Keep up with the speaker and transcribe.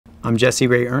I'm Jesse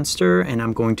Ray Ernster, and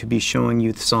I'm going to be showing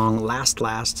you the song Last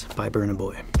Last by Burna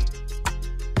Boy.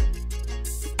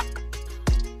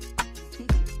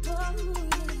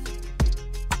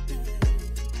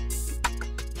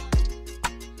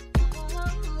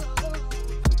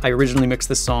 I originally mixed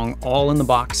this song all in the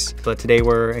box, but today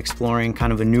we're exploring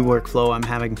kind of a new workflow I'm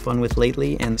having fun with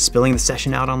lately and spilling the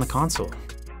session out on the console.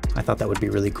 I thought that would be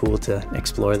really cool to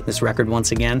explore this record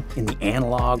once again in the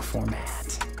analog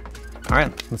format. All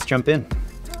right, let's jump in.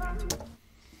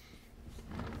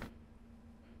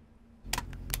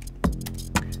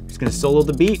 Just gonna solo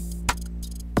the beat.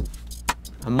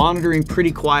 I'm monitoring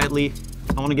pretty quietly.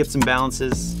 I wanna get some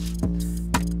balances.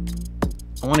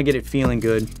 I wanna get it feeling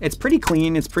good. It's pretty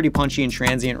clean, it's pretty punchy and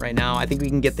transient right now. I think we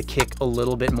can get the kick a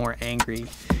little bit more angry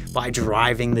by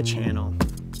driving the channel.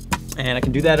 And I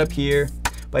can do that up here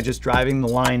by just driving the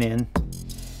line in.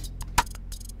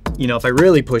 You know, if I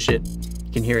really push it,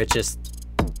 you can hear it just,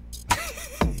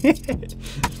 you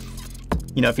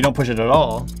know, if you don't push it at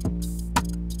all.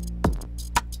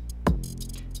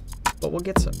 But we'll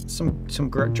get some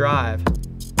drive.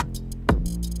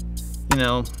 You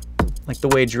know, like the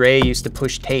way Dre used to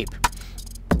push tape.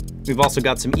 We've also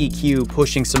got some EQ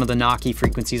pushing some of the knocky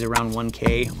frequencies around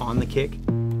 1K on the kick.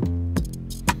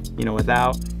 You know,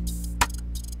 without.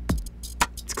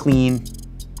 It's clean.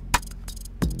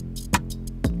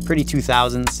 Pretty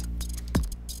 2000s.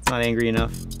 It's not angry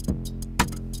enough.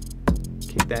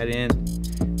 Kick that in.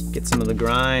 Get some of the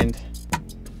grind.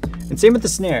 And same with the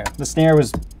snare. The snare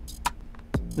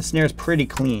is pretty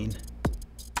clean.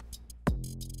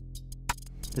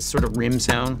 This sort of rim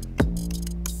sound.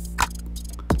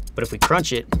 But if we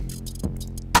crunch it,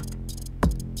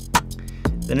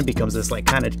 then it becomes this like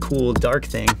kind of cool dark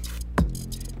thing.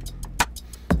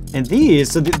 And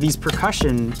these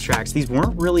percussion tracks, these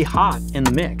weren't really hot in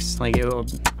the mix. Like,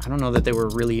 I don't know that they were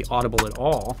really audible at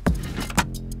all,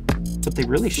 but they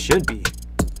really should be.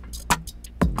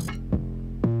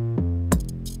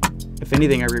 If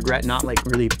anything, I regret not like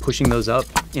really pushing those up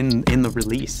in the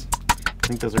release. I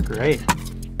think those are great.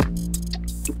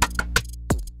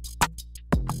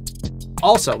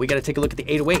 Also, we gotta take a look at the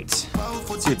 808s.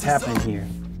 Let's see what's happening here.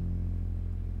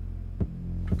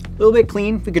 A little bit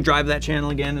clean. We could drive that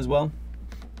channel again as well.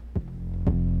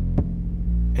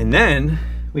 And then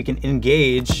we can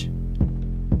engage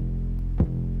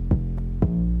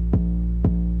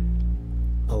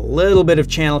a little bit of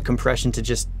channel compression to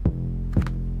just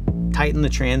tighten the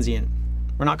transient.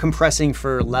 We're not compressing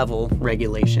for level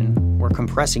regulation. We're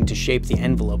compressing to shape the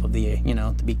envelope of the, you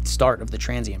know, the start of the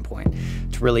transient point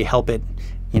to really help it,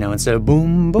 you know, instead of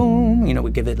boom, boom, you know, we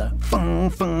give it a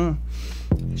fung, fung.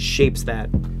 It shapes that.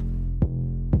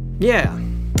 Yeah.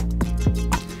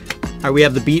 All right, we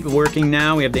have the beat working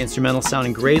now. We have the instrumental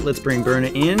sounding great. Let's bring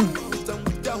Burna in.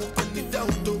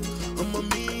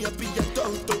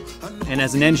 And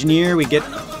as an engineer, we get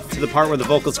to the part where the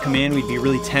vocals come in. We'd be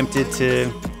really tempted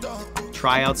to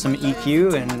try out some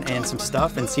EQ and some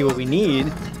stuff and see what we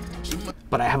need.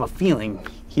 But I have a feeling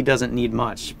he doesn't need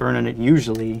much. Burna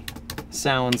usually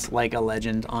sounds like a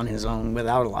legend on his own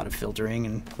without a lot of filtering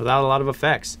and without a lot of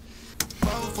effects.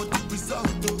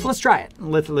 So let's try it.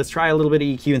 Let's try a little bit of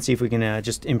EQ and see if we can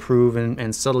just improve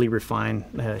and subtly refine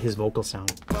his vocal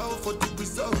sound.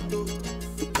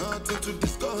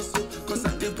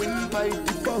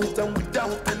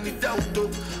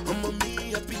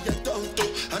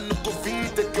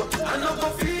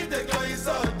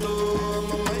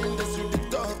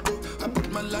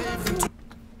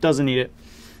 Doesn't need it.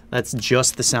 That's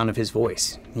just the sound of his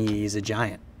voice. He's a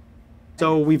giant.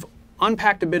 So we've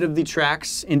unpacked a bit of the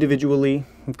tracks individually.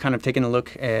 We've kind of taken a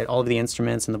look at all of the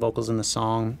instruments and the vocals in the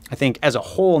song. I think as a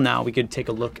whole now we could take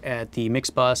a look at the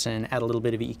mix bus and add a little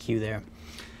bit of EQ there.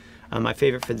 My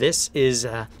favorite for this is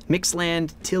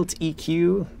Mixland Tilt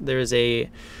EQ. There's a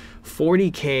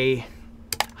 40K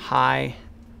high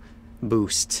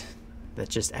boost that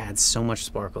just adds so much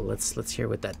sparkle. Let's hear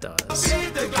what that does.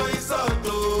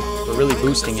 We're really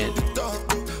boosting it.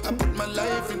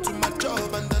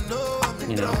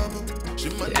 You know,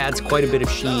 it adds quite a bit of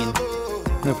sheen.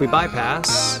 And if we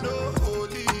bypass,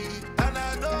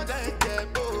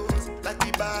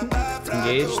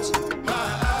 engaged,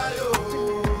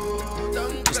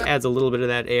 just adds a little bit of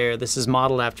that air. This is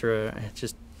modeled after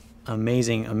just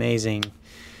amazing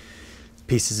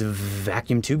pieces of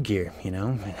vacuum tube gear, you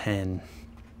know, and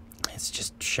it's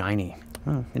just shiny.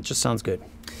 Oh, it just sounds good.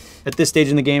 At this stage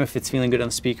in the game, if it's feeling good on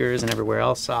the speakers and everywhere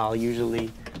else, I'll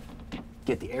usually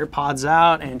get the AirPods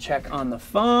out and check on the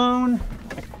phone.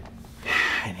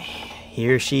 And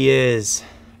here she is,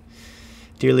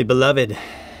 dearly beloved.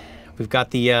 We've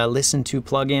got the LISTENTO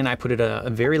plugin. I put it a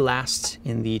very last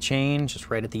in the chain,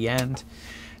 just right at the end,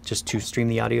 just to stream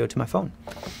the audio to my phone.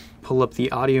 Pull up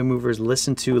the Audio Movers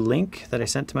LISTENTO link that I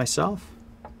sent to myself.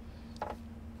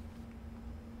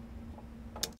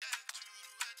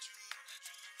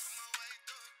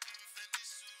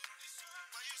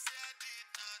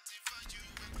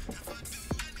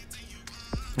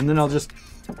 And then I'll just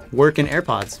work in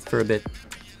AirPods for a bit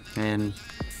and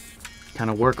kind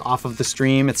of work off of the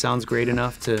stream. It sounds great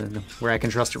enough to where I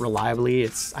can trust it reliably.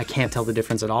 I can't tell the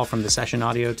difference at all from the session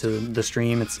audio to the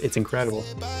stream. It's incredible.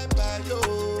 Bye, bye, yo.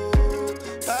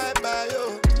 Bye, bye,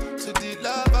 yo. To the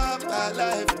love of my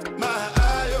life.